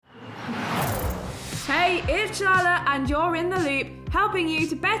Hey, it's Charlotte and you're in the loop, helping you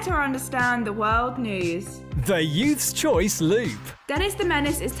to better understand the world news. The Youth's Choice Loop. Dennis the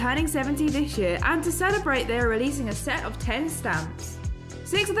Menace is turning 70 this year, and to celebrate they are releasing a set of 10 stamps.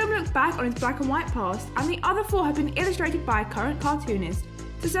 6 of them look back on his black and white past, and the other 4 have been illustrated by a current cartoonist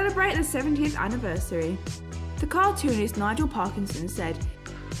to celebrate the 70th anniversary. The cartoonist Nigel Parkinson said,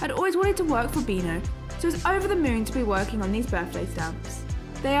 "I'd always wanted to work for Beano, so it's over the moon to be working on these birthday stamps.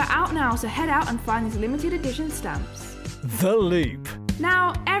 They are out now, so head out and find these limited edition stamps." The Loop.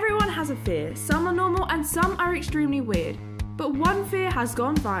 Now, everyone has a fear. Some are normal and some are extremely weird. But one fear has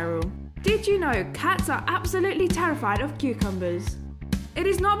gone viral. Did you know cats are absolutely terrified of cucumbers? It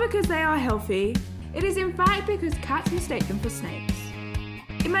is not because they are healthy. It is in fact because cats mistake them for snakes.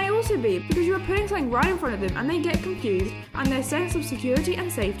 It may also be because you are putting something right in front of them and they get confused and their sense of security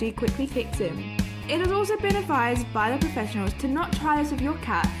and safety quickly kicks in. It has also been advised by the professionals to not try this with your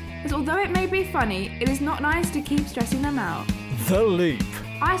cat, as although it may be funny, it is not nice to keep stressing them out. The Loop.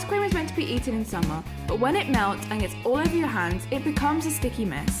 Ice cream is meant to be eaten in summer, but when it melts and gets all over your hands, it becomes a sticky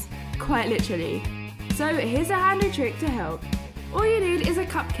mess. Quite literally. So here's a handy trick to help. All you need is a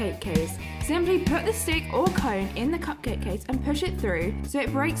cupcake case. Simply put the stick or cone in the cupcake case and push it through so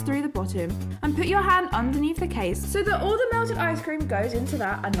it breaks through the bottom, and put your hand underneath the case so that all the melted ice cream goes into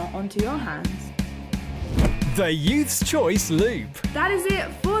that and not onto your hands. The Youth's Choice Loop. That is it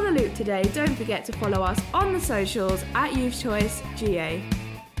for the loop today. Don't forget to follow us on the socials at Youth Choice GA.